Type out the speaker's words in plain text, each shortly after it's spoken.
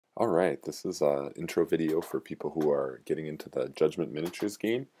All right, this is an intro video for people who are getting into the Judgment Miniatures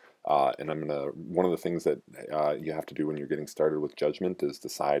game. One of the things that you have to do when you're getting started with Judgment is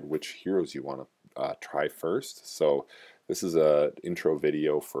decide which heroes you want to try first. So this is a intro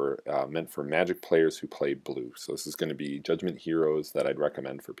video meant for Magic players who play blue. So this is going to be Judgment heroes that I'd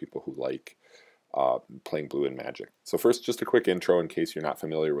recommend for people who like playing blue in Magic. So first, just a quick intro in case you're not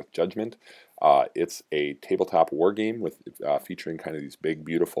familiar with Judgment. It's a tabletop war game with featuring kind of these big,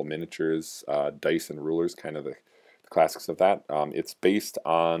 beautiful miniatures, dice and rulers, kind of the classics of that. It's based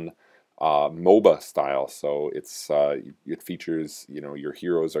on MOBA style, so it features, your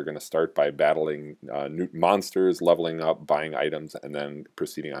heroes are going to start by battling new monsters, leveling up, buying items, and then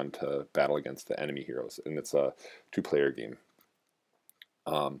proceeding on to battle against the enemy heroes. And it's a two-player game.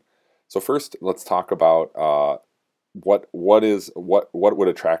 So first, let's talk about what would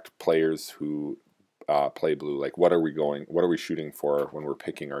attract players who play blue. Like, what are we shooting for when we're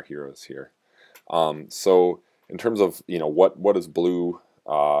picking our heroes here? So in terms of what is blue,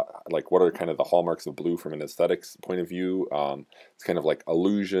 like what are kind of the hallmarks of blue from an aesthetics point of view? It's kind of like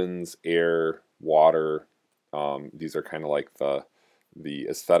illusions, air, water. These are kind of like the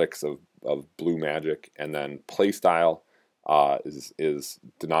aesthetics of blue Magic, and then play style is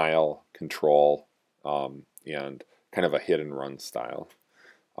denial, control, and kind of a hit and run style.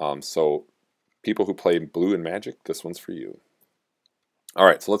 So people who play blue in Magic, this one's for you. All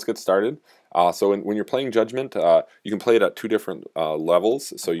right, so let's get started. When you're playing Judgment, you can play it at two different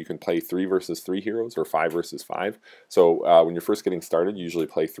levels. So you can play 3 versus 3 heroes or 5 versus 5. So when you're first getting started, you usually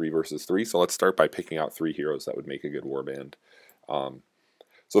play 3 versus 3. So let's start by picking out 3 heroes that would make a good warband.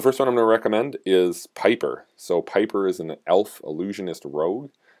 So the first one I'm going to recommend is Piper. So Piper is an elf illusionist rogue,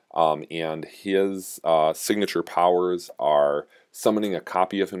 and his signature powers are summoning a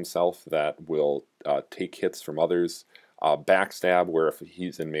copy of himself that will take hits from others, backstab, where if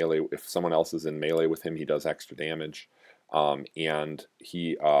he's in melee, if someone else is in melee with him, he does extra damage, and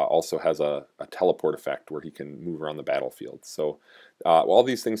he also has a teleport effect where he can move around the battlefield. So all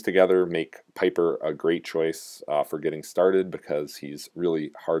these things together make Piper a great choice for getting started because he's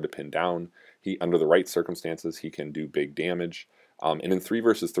really hard to pin down. Under the right circumstances, he can do big damage. And in 3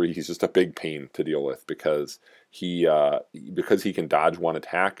 versus 3, he's just a big pain to deal with because he can dodge one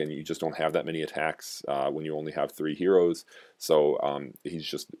attack, and you just don't have that many attacks when you only have 3 heroes. So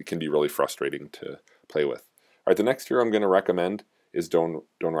it can be really frustrating to play with. All right, the next hero I'm going to recommend is Don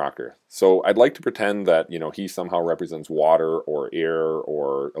Rocker. So I'd like to pretend that he somehow represents water or air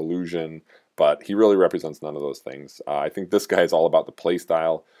or illusion, but he really represents none of those things. I think this guy is all about the play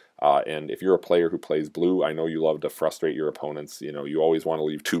style. And if you're a player who plays blue, I know you love to frustrate your opponents. You always want to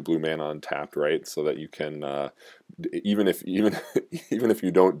leave 2 blue mana untapped, right? So that you can, even if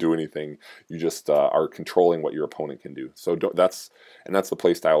you don't do anything, you just are controlling what your opponent can do. So that's the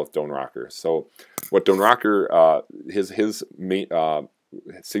play style with Don Rocker. So what Don Rocker, his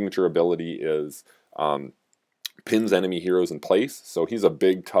signature ability is pins enemy heroes in place. So he's a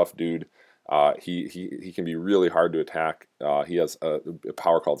big, tough dude. He can be really hard to attack. He has a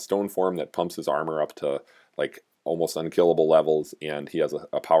power called Stone Form that pumps his armor up to like almost unkillable levels, and he has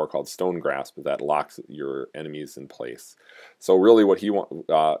a power called Stone Grasp that locks your enemies in place. So really,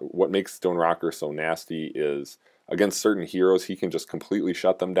 what makes Stone Rocker so nasty is against certain heroes, he can just completely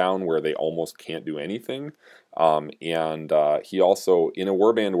shut them down where they almost can't do anything. He also, in a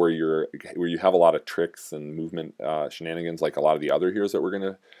warband where you have a lot of tricks and movement shenanigans, like a lot of the other heroes that we're going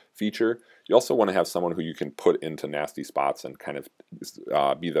to feature, you also want to have someone who you can put into nasty spots and kind of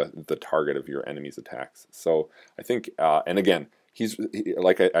be the target of your enemy's attacks. So I think, and again,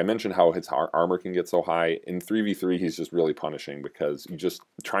 like I mentioned how his armor can get so high. In 3v3, he's just really punishing because you're just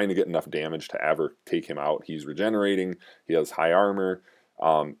trying to get enough damage to ever take him out. He's regenerating, he has high armor.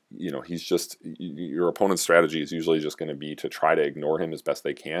 He's just, your opponent's strategy is usually just going to be to try to ignore him as best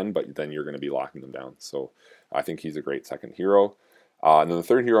they can, but then you're going to be locking them down. So I think he's a great second hero. And then the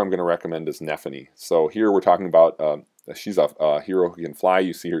third hero I'm going to recommend is Nephany. So here we're talking about, she's a hero who can fly.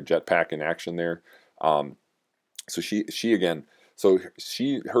 You see her jetpack in action there. So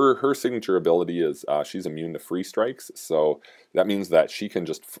her signature ability is she's immune to free strikes. So that means that she can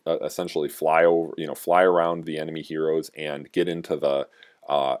just essentially fly around the enemy heroes and get into the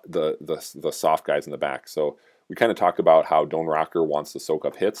soft guys in the back. So we kind of talked about how Don Rocker wants to soak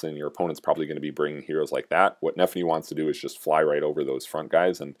up hits, and your opponent's probably going to be bringing heroes like that. What Nephany wants to do is just fly right over those front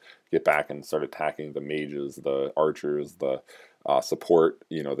guys and get back and start attacking the mages, the archers, the support,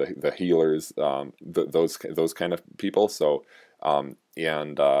 the healers, those kind of people. So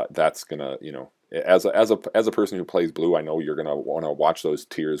that's gonna, as a person who plays blue, I know you're gonna want to watch those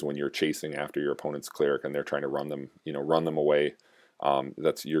tiers when you're chasing after your opponent's cleric and they're trying to run them away. I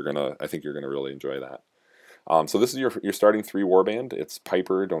think you're gonna really enjoy that. So this is your starting 3 warband. It's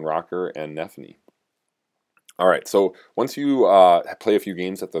Piper, Donrocker, and Nephany. All right, so once you play a few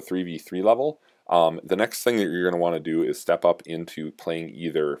games at the 3v3 level, the next thing that you're going to want to do is step up into playing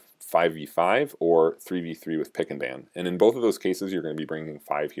either 5v5 or 3v3 with pick and ban. And in both of those cases, you're going to be bringing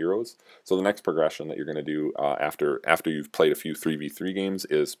 5 heroes. So the next progression that you're going to do after you've played a few 3v3 games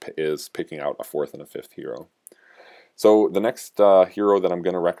is picking out a 4th and a 5th hero. So the next hero that I'm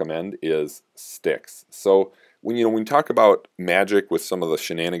going to recommend is Styx. So when we talk about magic with some of the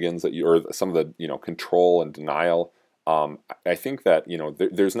shenanigans that or some of the control and denial, I think that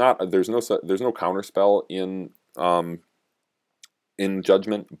there's no counterspell in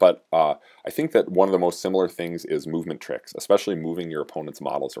Judgment, but I think that one of the most similar things is movement tricks, especially moving your opponent's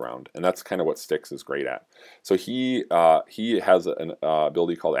models around, and that's kind of what Styx is great at. So he has an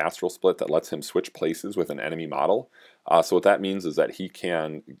ability called Astral Split that lets him switch places with an enemy model. So what that means is that he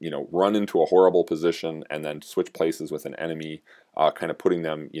can run into a horrible position and then switch places with an enemy, kind of putting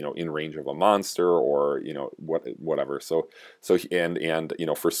them in range of a monster or whatever. So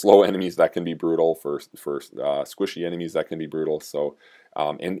for slow enemies that can be brutal. For squishy enemies that can be brutal. So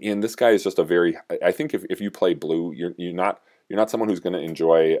and this guy is just a very, I think if you play blue, you're not someone who's going to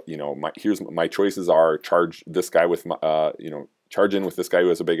enjoy here's my choices are charge this guy with charge in with this guy who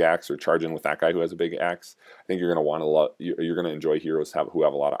has a big axe or charge in with that guy who has a big axe. I think you're going to want you're going to enjoy heroes who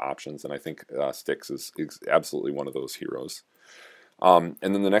have a lot of options, and I think Styx is absolutely one of those heroes. And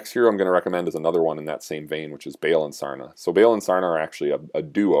then the next hero I'm going to recommend is another one in that same vein, which is Bale and Sarna. So Bale and Sarna are actually a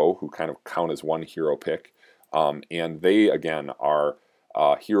duo who kind of count as one hero pick, and they again are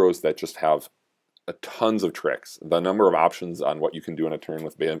heroes that just have tons of tricks. The number of options on what you can do in a turn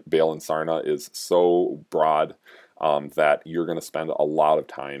with Bale and Sarna is so broad that you're going to spend a lot of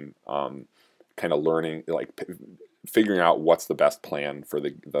time kind of learning, figuring out what's the best plan for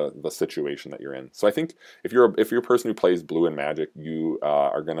the situation that you're in. So I think if you're a person who plays blue and Magic, you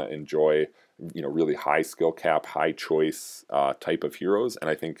are going to enjoy really high skill cap, high choice type of heroes, and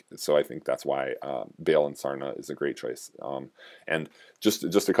I think that's why Bale and Sarna is a great choice. And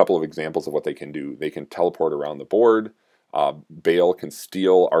just a couple of examples of what they can do. They can teleport around the board. Bale can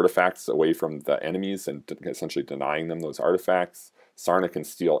steal artifacts away from the enemies and essentially denying them those artifacts. Sarna can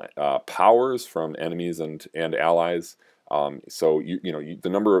steal powers from enemies and allies. So the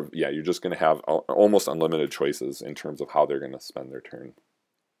number of you're just going to have almost unlimited choices in terms of how they're going to spend their turn.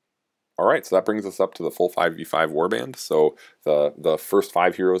 All right, so that brings us up to the full 5v5 warband. So the first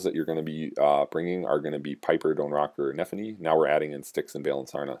 5 heroes that you're going to be bringing are going to be Piper, Donrocker, Nephany. Now we're adding in Styx and Bale and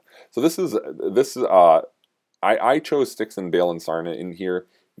Sarna. So this is I chose Styx and Bale and Sarna in here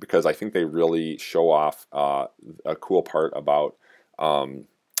because I think they really show off a cool part about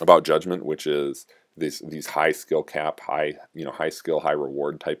Judgment, which is these high skill cap, high skill, high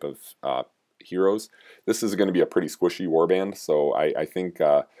reward type of heroes. This is going to be a pretty squishy warband, so I think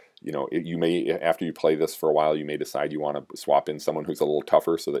you may, after you play this for a while, you may decide you want to swap in someone who's a little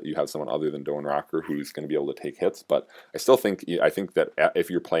tougher so that you have someone other than Donrocker who's going to be able to take hits. But I think that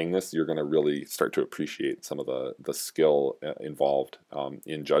if you're playing this, you're going to really start to appreciate some of the skill involved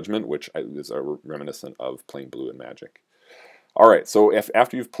in Judgment, which is reminiscent of playing blue and Magic. All right, so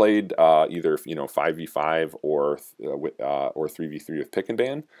after you've played either 5v5 or 3v3 with pick and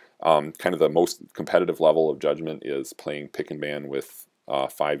ban, kind of the most competitive level of Judgment is playing pick and ban with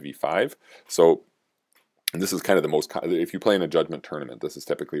 5v5. So this is kind of the most, if you play in a Judgment tournament, this is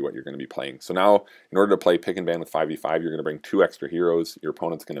typically what you're going to be playing. So now, in order to play pick and ban with 5v5, you're going to bring 2 extra heroes. Your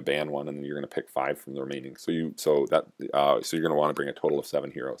opponent's going to ban one, and then you're going to pick 5 from the remaining. So you're going to want to bring a total of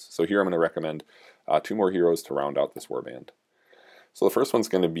 7 heroes. So here I'm going to recommend 2 more heroes to round out this warband. So the first one's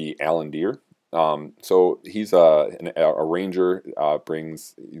going to be Alan Deer. So he's a ranger,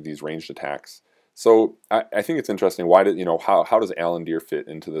 brings these ranged attacks. So I think it's interesting. Why how does Alan Deer fit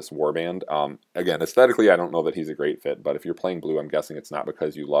into this warband? Again, aesthetically, I don't know that he's a great fit. But if you're playing blue, I'm guessing it's not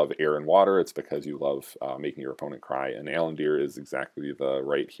because you love air and water. It's because you love making your opponent cry. And Alan Deer is exactly the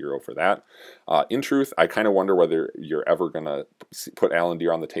right hero for that. In truth, I kind of wonder whether you're ever going to put Alan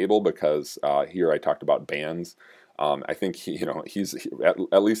Deer on the table because here I talked about bans. I think he's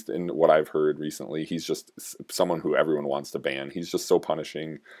at least in what I've heard recently, he's just someone who everyone wants to ban. He's just so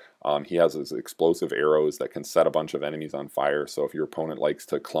punishing. He has his explosive arrows that can set a bunch of enemies on fire. So if your opponent likes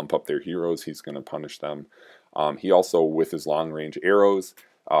to clump up their heroes, he's going to punish them. He also, with his long range arrows,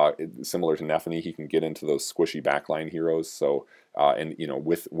 similar to Nephany, he can get into those squishy backline heroes. So And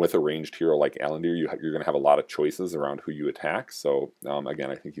with a ranged hero like Alandir, you're going to have a lot of choices around who you attack. So again,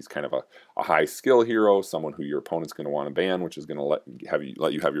 I think he's kind of a high skill hero, someone who your opponent's going to want to ban, which is going to let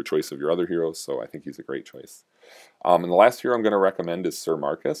you have your choice of your other heroes. So I think he's a great choice. And the last hero I'm going to recommend is Sir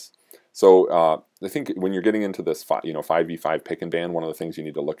Marcus. So I think when you're getting into this 5v5 pick and ban, one of the things you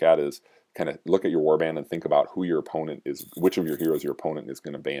need to look at is kind of look at your warband and think about who your opponent is, which of your heroes your opponent is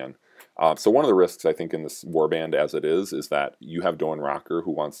going to ban. So one of the risks I think in this warband as it is that you have Doan Rocker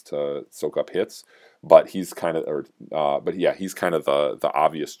who wants to soak up hits, but he's kind of, he's kind of the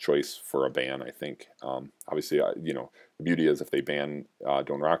obvious choice for a ban. I think obviously the beauty is if they ban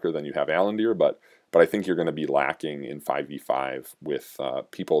Doan Rocker, then you have Alandir, but I think you're going to be lacking in 5v5 with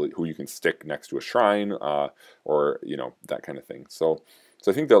people who you can stick next to a shrine or that kind of thing. So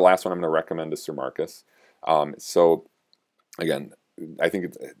I think the last one I'm going to recommend is Sir Marcus. So again, I think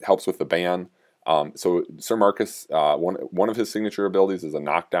it helps with the ban. So Sir Marcus, one of his signature abilities is a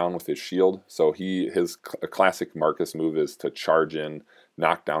knockdown with his shield. So his classic Marcus move is to charge in,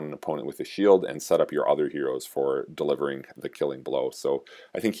 knock down an opponent with a shield, and set up your other heroes for delivering the killing blow. So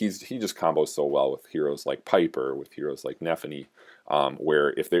I think he just combos so well with heroes like Piper, with heroes like Nephany,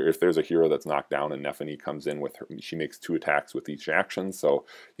 where if there's a hero that's knocked down and Nephany comes in with her, she makes 2 attacks with each action. So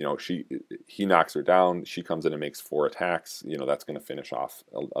he knocks her down, she comes in and makes 4 attacks. That's going to finish off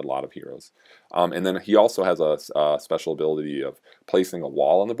a lot of heroes. And then he also has a special ability of placing a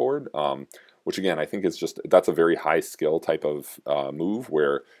wall on the board, which again I think is that's a very high skill type of move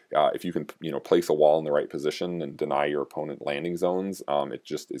where if you can place a wall in the right position and deny your opponent landing zones,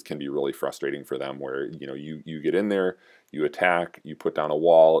 it can be really frustrating for them where you get in there, you attack, you put down a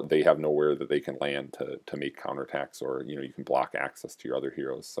wall, they have nowhere that they can land to make counterattacks, or you can block access to your other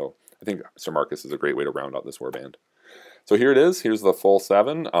heroes. So I think Sir Marcus is a great way to round out this warband. So here it is. Here's the full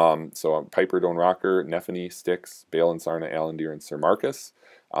 7. So Piper, Doan Rocker, Nephany, Styx, Bale and Sarna, Alandir, and Sir Marcus.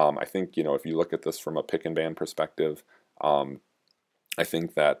 I think if you look at this from a pick and ban perspective, I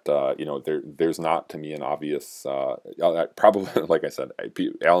think that there's not to me an obvious probably like I said,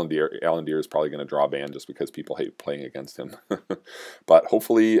 Alandir is probably going to draw a ban just because people hate playing against him. But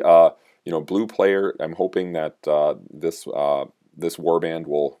hopefully blue player, I'm hoping that this warband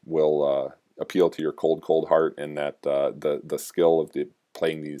will appeal to your cold heart, and that the skill of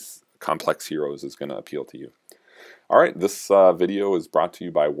playing these complex heroes is going to appeal to you. All right, this video is brought to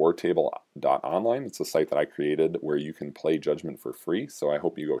you by wartable.online. It's a site that I created where you can play Judgment for free, so I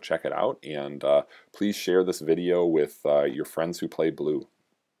hope you go check it out, and please share this video with your friends who play blue.